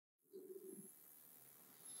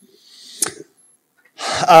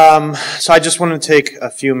So I just wanted to take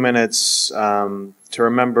a few minutes to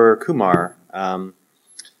remember Kumar.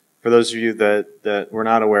 For those of you that were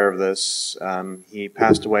not aware of this, he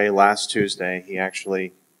passed away last Tuesday. He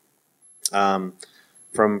actually, from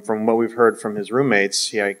what we've heard from his roommates,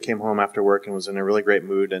 he came home after work and was in a really great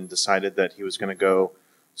mood and decided that he was going to go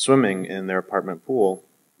swimming in their apartment pool,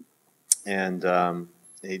 and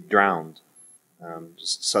he drowned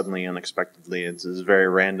just suddenly, unexpectedly. It's a very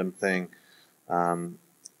random thing.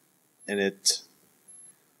 And it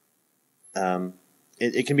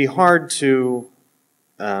can be hard to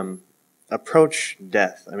approach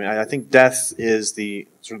death. I mean, I think death is the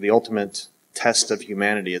sort of the ultimate test of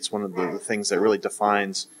humanity. It's one of the things that really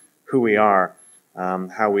defines who we are,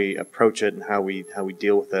 how we approach it, and how we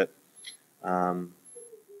deal with it.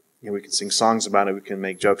 We can sing songs about it, we can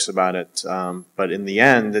make jokes about it, but in the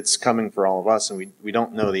end, it's coming for all of us, and we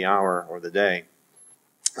don't know the hour or the day.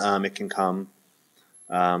 It can come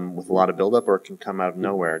with a lot of buildup, or it can come out of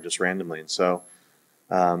nowhere, just randomly. And so,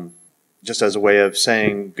 just as a way of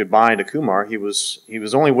saying goodbye to Kumar, he was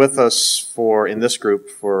only with us in this group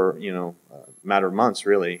for a matter of months,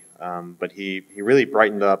 really. But he really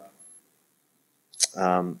brightened up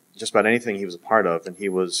just about anything he was a part of, and he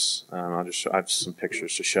was. I have some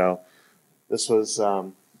pictures to show. This was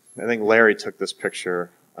I think Larry took this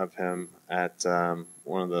picture of him at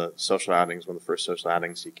one of the social outings, one of the first social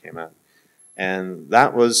outings he came at. And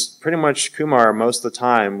that was pretty much Kumar most of the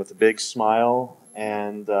time, with a big smile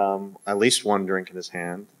and at least one drink in his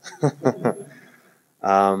hand.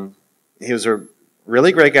 He was a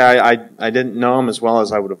really great guy. I didn't know him as well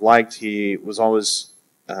as I would have liked. He was always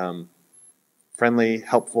friendly,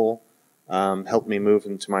 helpful, helped me move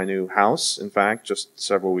into my new house, in fact, just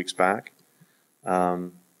several weeks back.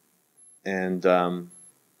 And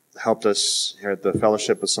helped us here at the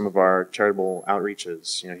fellowship with some of our charitable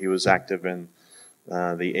outreaches. He was active in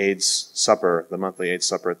the AIDS supper, the monthly AIDS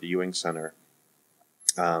supper at the Ewing Center.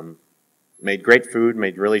 Made great food,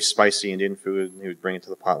 made really spicy Indian food, and he would bring it to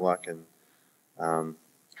the potluck, and it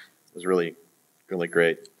was really, really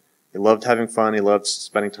great. He loved having fun. He loved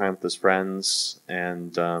spending time with his friends,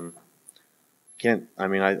 and I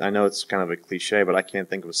know it's kind of a cliche, but I can't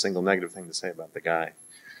think of a single negative thing to say about the guy.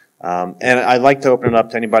 And I'd like to open it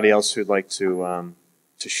up to anybody else who'd like to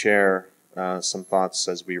share some thoughts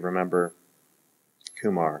as we remember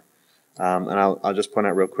Kumar. And I'll just point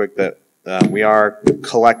out real quick that we are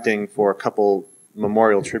collecting for a couple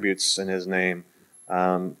memorial tributes in his name.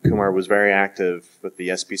 Kumar was very active with the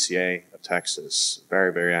SPCA of Texas,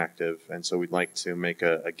 very, very active, and so we'd like to make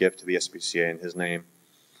a gift to the SPCA in his name,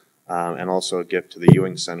 and also a gift to the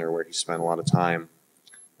Ewing Center, where he spent a lot of time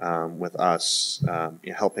with us,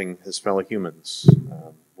 helping his fellow humans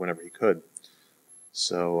whenever he could.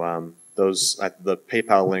 So the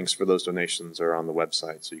PayPal links for those donations are on the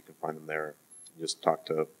website, so you can find them there. Just talk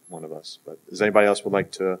to one of us. But does anybody else would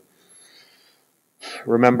like to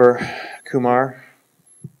remember Kumar?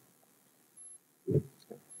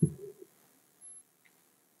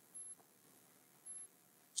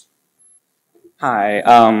 Hi,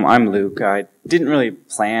 I'm Luke. I didn't really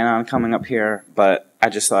plan on coming up here, but I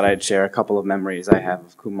just thought I'd share a couple of memories I have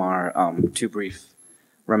of Kumar, two brief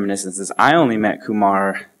reminiscences. I only met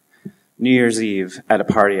Kumar New Year's Eve at a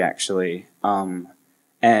party, actually,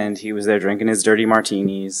 and he was there drinking his dirty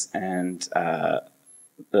martinis and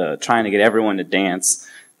trying to get everyone to dance,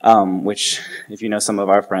 which, if you know some of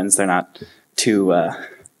our friends, they're not too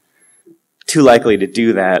likely to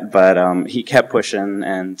do that, but he kept pushing,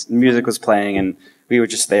 and music was playing, and we were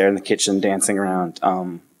just there in the kitchen dancing around.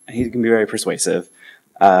 He can be very persuasive.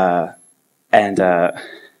 And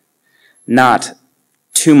not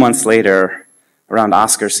 2 months later, around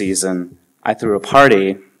Oscar season, I threw a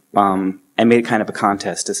party and made kind of a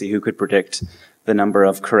contest to see who could predict the number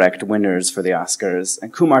of correct winners for the Oscars.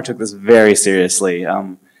 And Kumar took this very seriously.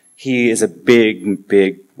 He is a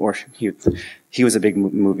he was a big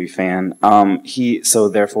movie fan. So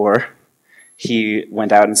therefore, he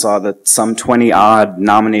went out and saw some 20-odd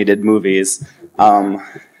nominated movies, and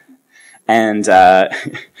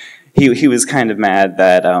he was kind of mad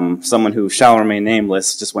that someone who shall remain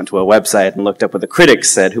nameless just went to a website and looked up what the critics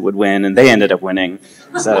said who would win, and they ended up winning.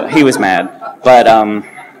 So he was mad. But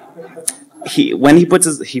when he put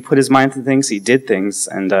his mind to things, he did things,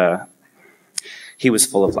 and he was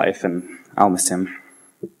full of life, and I'll miss him.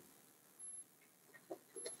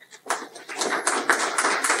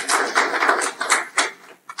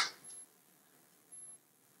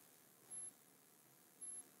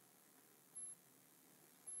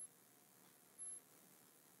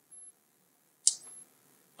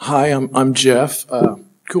 Hi, I'm Jeff.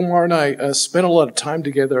 Kumar and I spent a lot of time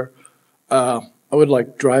together I would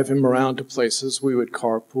like drive him around to places. We would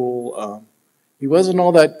carpool. He wasn't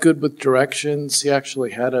all that good with directions. He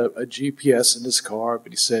actually had a GPS in his car,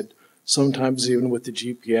 but he said sometimes even with the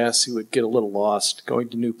GPS, he would get a little lost going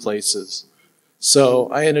to new places. So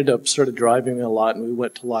I ended up sort of driving him a lot, and we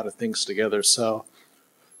went to a lot of things together. So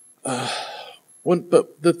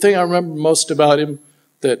but the thing I remember most about him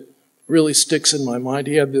that really sticks in my mind,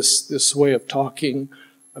 he had this way of talking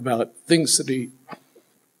about things that he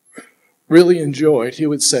really enjoyed. He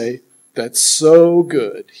would say, "That's so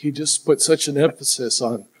good." He just put such an emphasis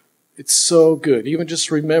on, it's so good. Even just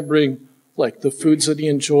remembering like the foods that he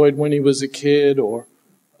enjoyed when he was a kid, or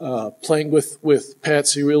playing with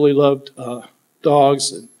pets. He really loved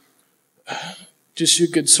dogs. And just you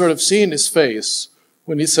could sort of see in his face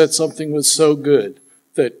when he said something was so good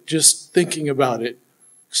that just thinking about it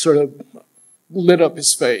sort of lit up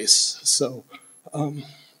his face. So I'm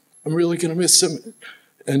really going to miss him.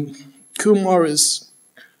 And Kumar is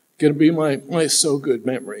going to be my so good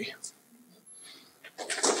memory.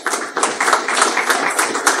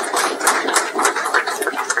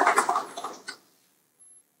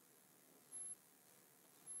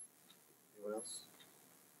 Anyone else?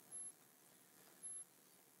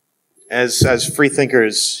 As free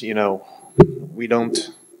thinkers, you know, we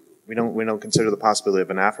don't consider the possibility of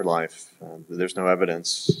an afterlife. There's no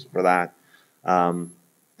evidence for that,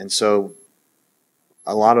 and so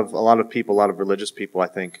a lot of people, a lot of religious people, I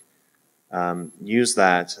think, use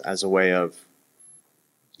that as a way of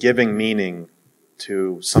giving meaning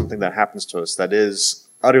to something that happens to us that is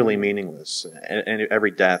utterly meaningless, and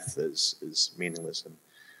every death is meaningless.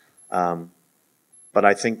 But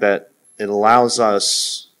I think that it allows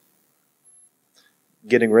us,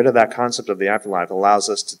 getting rid of that concept of the afterlife allows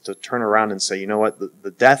us to turn around and say, you know what,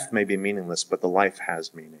 the death may be meaningless, but the life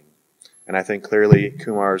has meaning. And I think clearly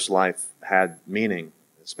Kumar's life had meaning,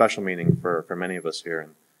 special meaning for many of us here.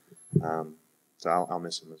 And so I'll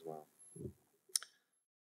miss him as well.